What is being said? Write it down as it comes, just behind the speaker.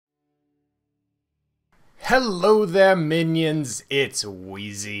Hello there, minions. It's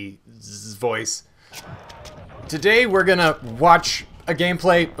Wheezy's voice. Today we're gonna watch a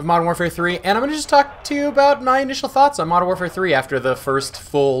gameplay of Modern Warfare 3, and I'm gonna just talk to you about my initial thoughts on Modern Warfare 3 after the first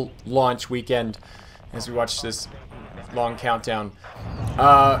full launch weekend as we watch this long countdown.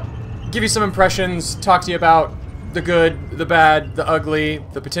 Give you some impressions, talk to you about the good, the bad, the ugly,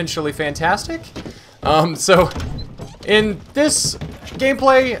 the potentially fantastic. So in this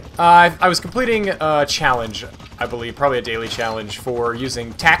gameplay, I was completing a challenge, I believe, probably a daily challenge for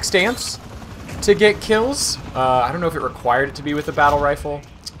using tac stamps to get kills. I don't know if it required it to be with the battle rifle,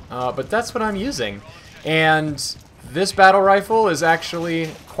 but that's what I'm using. And this battle rifle is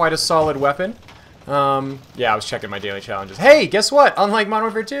actually quite a solid weapon. Yeah, I was checking my daily challenges. Hey, guess what? Unlike Modern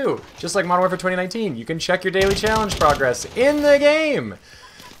Warfare 2, just like Modern Warfare 2019, you can check your daily challenge progress in the game.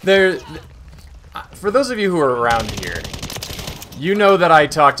 For those of you who are around here, you know that I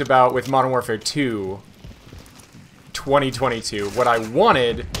talked about with Modern Warfare 2 2022. What I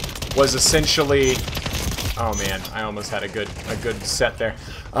wanted was essentially, oh man, I almost had a good set there.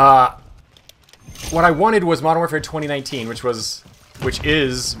 What I wanted was Modern Warfare 2019, which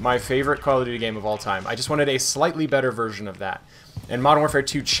is my favorite Call of Duty game of all time. I just wanted a slightly better version of that. And Modern Warfare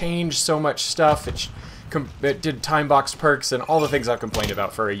 2 changed so much stuff. It did time box perks and all the things I've complained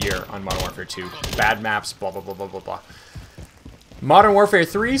about for a year on Modern Warfare 2. Bad maps, blah, blah, blah, blah, blah, blah. Modern Warfare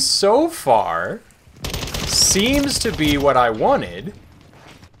 3 so far seems to be what I wanted,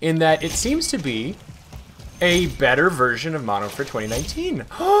 in that it seems to be a better version of Modern Warfare 2019.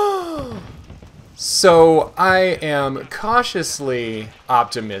 So I am cautiously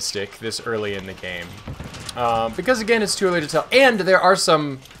optimistic this early in the game. Because again, it's too early to tell. And there are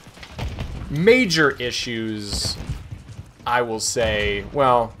some major issues, I will say.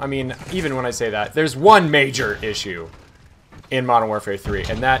 Well, I mean, even when I say that, there's one major issue in Modern Warfare 3,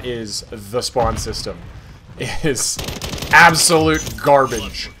 and that is the spawn system. It is absolute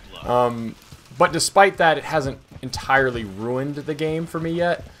garbage. But despite that, it hasn't entirely ruined the game for me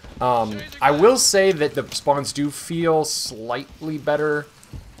yet. I will say that the spawns do feel slightly better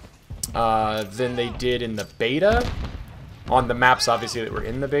than they did in the beta. On the maps, obviously, that were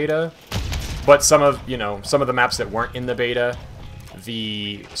in the beta. But some of the maps that weren't in the beta,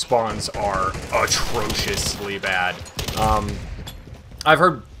 the spawns are atrociously bad. I've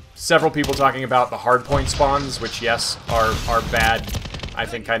heard several people talking about the hardpoint spawns, which, yes, are bad, I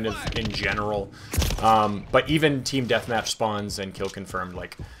think, kind of in general. But even team deathmatch spawns and kill confirmed,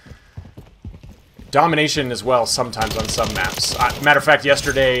 like, domination as well sometimes on some maps. Matter of fact,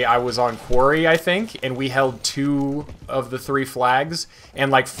 yesterday I was on Quarry, I think, and we held 2 of the 3 flags,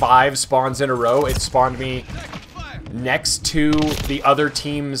 and like 5 spawns in a row. It spawned me next to the other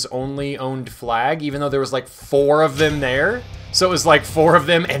team's only owned flag, even though there was like 4 of them there. So it was like 4 of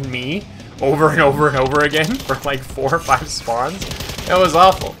them and me over and over and over again for like 4 or 5 spawns. It was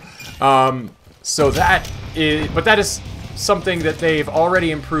awful. So that is something that they've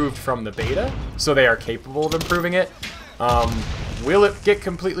already improved from the beta, so they are capable of improving it. Will it get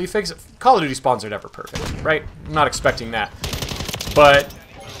completely fixed? Call of Duty spawns are never perfect, right? I'm not expecting that. But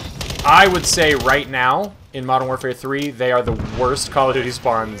I would say right now, in Modern Warfare 3, they are the worst Call of Duty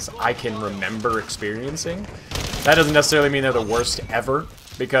spawns I can remember experiencing. That doesn't necessarily mean they're the worst ever,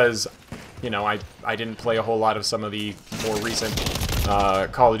 because, you know, I didn't play a whole lot of some of the more recent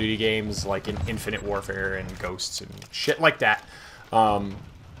Call of Duty games, like in Infinite Warfare and Ghosts and shit like that.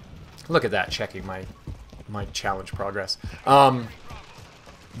 Look at that, checking my challenge progress.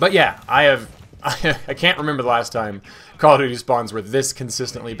 But yeah, I can't remember the last time Call of Duty spawns were this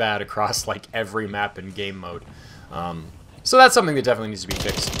consistently bad across like every map and game mode. So that's something that definitely needs to be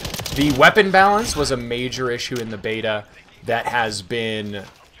fixed. The weapon balance was a major issue in the beta that has been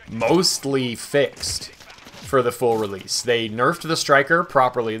mostly fixed for the full release. They nerfed the Striker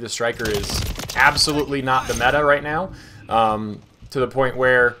properly. The Striker is absolutely not the meta right now, to the point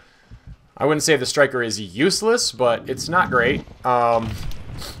where I wouldn't say the Striker is useless, but it's not great.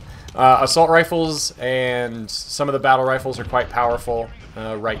 Assault rifles and some of the battle rifles are quite powerful.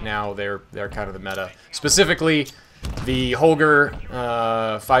 Right now, they're kind of the meta. Specifically, the Holger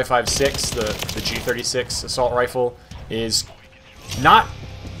 5.56, the G36 assault rifle, is not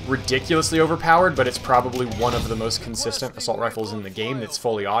ridiculously overpowered, but it's probably one of the most consistent assault rifles in the game that's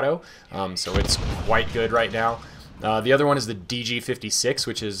fully auto, so it's quite good right now. The other one is the DG56,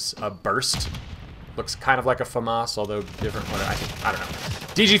 which is a burst. Looks kind of like a FAMAS, although different one. I don't know.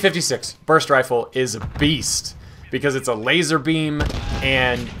 DG56 burst rifle is a beast because it's a laser beam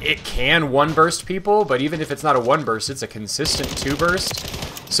and it can one burst people, but even if it's not a one burst, it's a consistent 2 burst.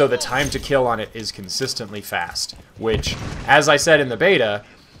 So the time to kill on it is consistently fast, which, as I said in the beta,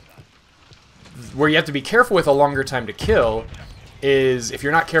 Where you have to be careful with a longer time to kill is if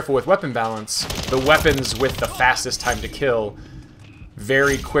you're not careful with weapon balance, the weapons with the fastest time to kill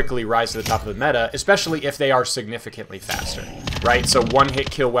very quickly rise to the top of the meta, especially if they are significantly faster, right? So one-hit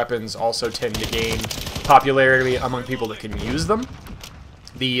kill weapons also tend to gain popularity among people that can use them.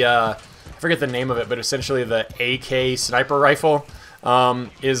 I forget the name of it, but essentially the AK sniper rifle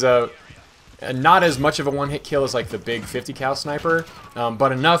is not as much of a one-hit kill as like the big 50 cal sniper,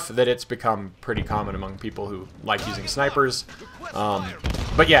 but enough that it's become pretty common among people who like using snipers.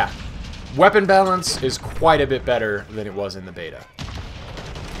 But yeah, weapon balance is quite a bit better than it was in the beta.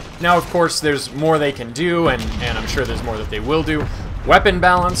 Now, of course, there's more they can do, and I'm sure there's more that they will do. Weapon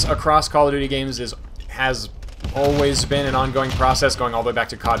balance across Call of Duty games has always been an ongoing process, going all the way back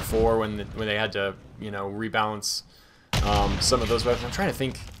to CoD 4 when they had to, you know, rebalance some of those weapons. I'm trying to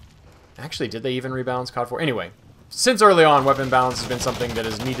think. Actually, did they even rebalance CoD 4? Anyway, since early on, weapon balance has been something that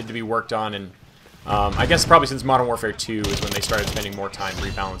has needed to be worked on, and I guess probably since Modern Warfare 2 is when they started spending more time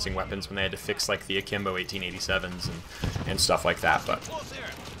rebalancing weapons, when they had to fix like the Akimbo 1887s and stuff like that. But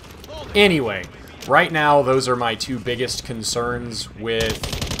anyway, right now, those are my two biggest concerns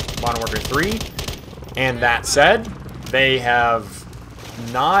with Modern Warfare 3. And that said, they have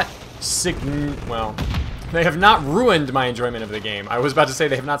not they have not ruined my enjoyment of the game. I was about to say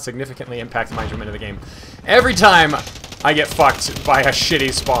they have not significantly impacted my enjoyment of the game. Every time I get fucked by a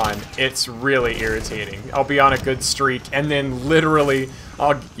shitty spawn, it's really irritating. I'll be on a good streak, and then literally,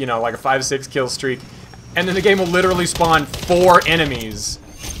 you know, like a 5-6 kill streak, and then the game will literally spawn 4 enemies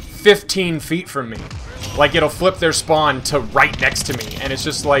 15 feet from me. Like, it'll flip their spawn to right next to me, and it's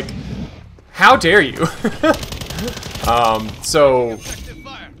just like, how dare you?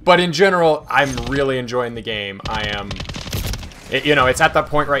 But in general, I'm really enjoying the game. You know, it's at that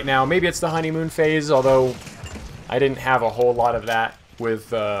point right now. Maybe it's the honeymoon phase, although I didn't have a whole lot of that with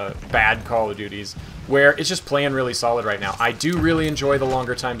bad Call of Duties, where it's just playing really solid right now. I do really enjoy the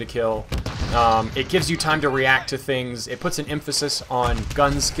longer time to kill. It gives you time to react to things. It puts an emphasis on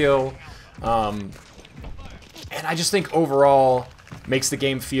gun skill. And I just think overall makes the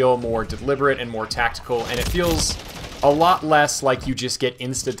game feel more deliberate and more tactical, and it feels a lot less like you just get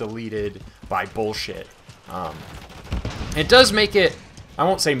insta-deleted by bullshit. It does make it, I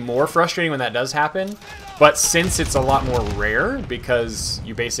won't say more frustrating when that does happen, but since it's a lot more rare, because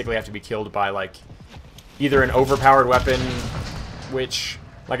you basically have to be killed by, like, either an overpowered weapon, which,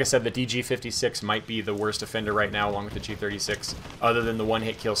 like I said, the DG56 might be the worst offender right now, along with the G36, other than the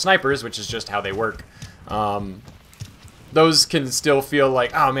one-hit kill snipers, which is just how they work. Those can still feel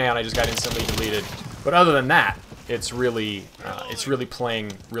like, oh man, I just got instantly deleted. But other than that, it's really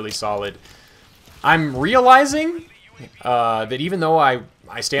playing really solid. I'm realizing that even though I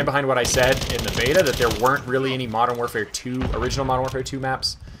stand behind what I said in the beta, that there weren't really any Modern Warfare 2, original Modern Warfare 2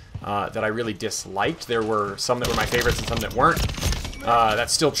 maps that I really disliked. There were some that were my favorites and some that weren't.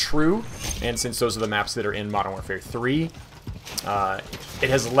 That's still true, and since those are the maps that are in Modern Warfare 3, it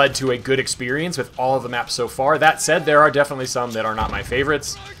has led to a good experience with all of the maps so far. That said, there are definitely some that are not my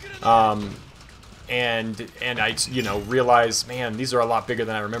favorites. And I, you know, realize, man, these are a lot bigger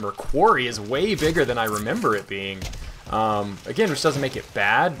than I remember. Quarry is way bigger than I remember it being. Again, which doesn't make it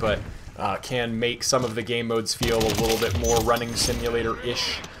bad, but can make some of the game modes feel a little bit more running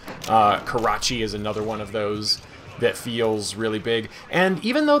simulator-ish. Karachi is another one of those that feels really big. And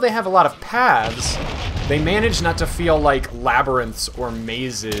even though they have a lot of paths, they manage not to feel like labyrinths or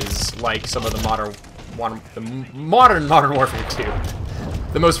mazes like some of the modern Modern Warfare 2.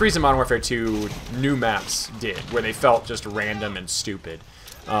 The most recent Modern Warfare 2 new maps did, where they felt just random and stupid.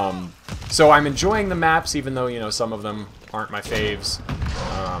 So I'm enjoying the maps, even though, you know, some of them aren't my faves.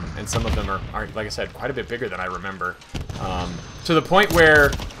 And some of them are, like I said, quite a bit bigger than I remember. To the point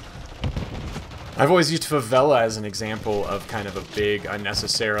where I've always used Favela as an example of kind of a big,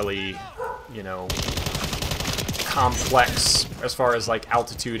 unnecessarily, you know, complex as far as like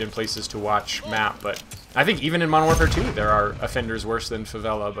altitude and places to watch map, but I think even in Modern Warfare 2 there are offenders worse than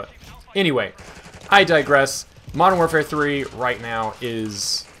Favela. But anyway, I digress. Modern Warfare 3 right now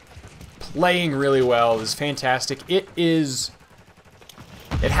is playing really well, is fantastic. It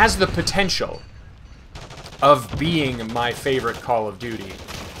has the potential of being my favorite Call of Duty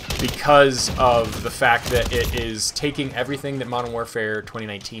because of the fact that it is taking everything that Modern Warfare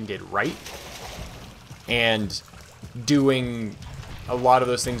 2019 did right and doing a lot of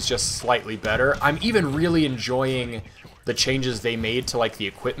those things just slightly better. I'm even really enjoying the changes they made to like the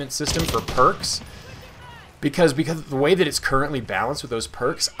equipment system for perks, because of the way that it's currently balanced with those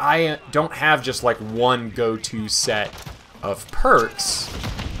perks, I don't have just like one go-to set of perks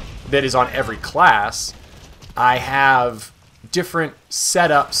that is on every class. I have different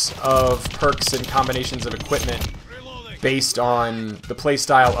setups of perks and combinations of equipment based on the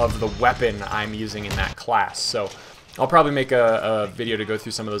playstyle of the weapon I'm using in that class. So I'll probably make a video to go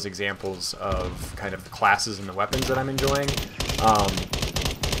through some of those examples of kind of the classes and the weapons that I'm enjoying.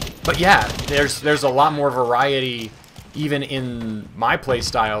 But yeah, there's a lot more variety even in my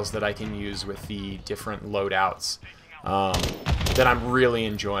playstyles that I can use with the different loadouts that I'm really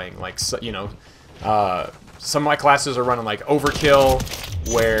enjoying. Like, you know, some of my classes are running like Overkill,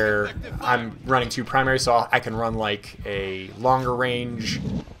 where I'm running 2 primary, so I can run like a longer range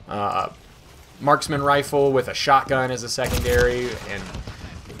marksman rifle with a shotgun as a secondary, and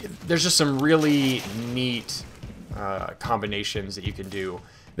there's just some really neat combinations that you can do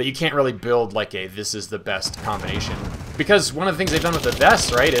that you can't really build like a this is the best combination, because one of the things they've done with the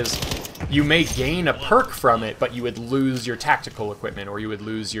vests, right, is you may gain a perk from it, but you would lose your tactical equipment, or you would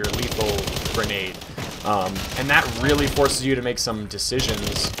lose your lethal grenade, and that really forces you to make some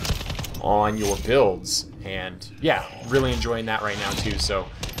decisions on your builds. And yeah, really enjoying that right now too. So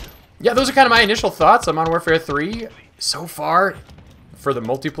yeah, those are kind of my initial thoughts on Modern Warfare 3 so far. For the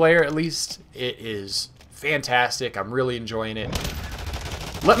multiplayer, at least, it is fantastic. I'm really enjoying it.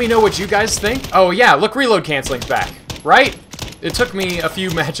 Let me know what you guys think. Oh yeah, look, reload canceling's back, right? It took me a few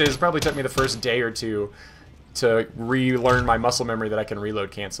matches, probably took me the first day or two to relearn my muscle memory that I can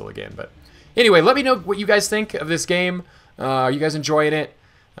reload cancel again. But anyway, let me know what you guys think of this game. Are you guys enjoying it?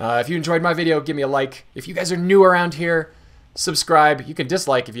 If you enjoyed my video, give me a like. If you guys are new around here, subscribe. You can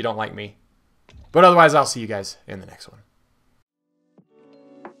dislike if you don't like me. But otherwise, I'll see you guys in the next one.